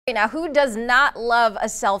Now, who does not love a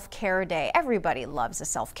self-care day? Everybody loves a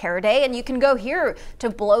self-care day, and you can go here to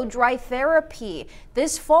Blow Dry Therapy.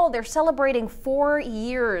 This fall, they're celebrating 4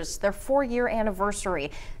 years, their 4-year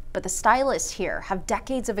anniversary. But the stylists here have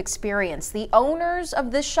decades of experience. The owners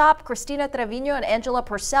of this shop, Cristina Trevino and Angela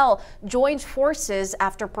Purcell, joined forces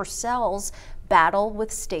after Purcell's battle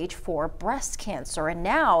with stage 4 breast cancer. And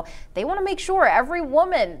now they want to make sure every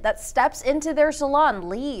woman that steps into their salon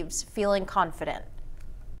leaves feeling confident.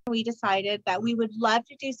 We decided that we would love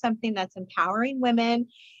to do something that's empowering women,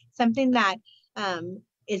 something that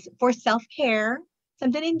is for self-care,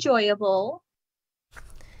 something enjoyable.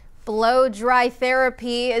 Blow Dry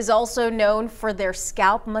Therapy is also known for their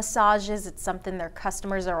scalp massages. It's something their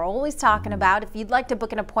customers are always talking about. If you'd like to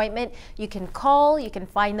book an appointment, you can call. You can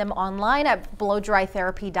find them online at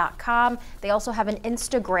blowdrytherapy.com. They also have an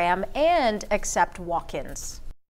Instagram and accept walk-ins.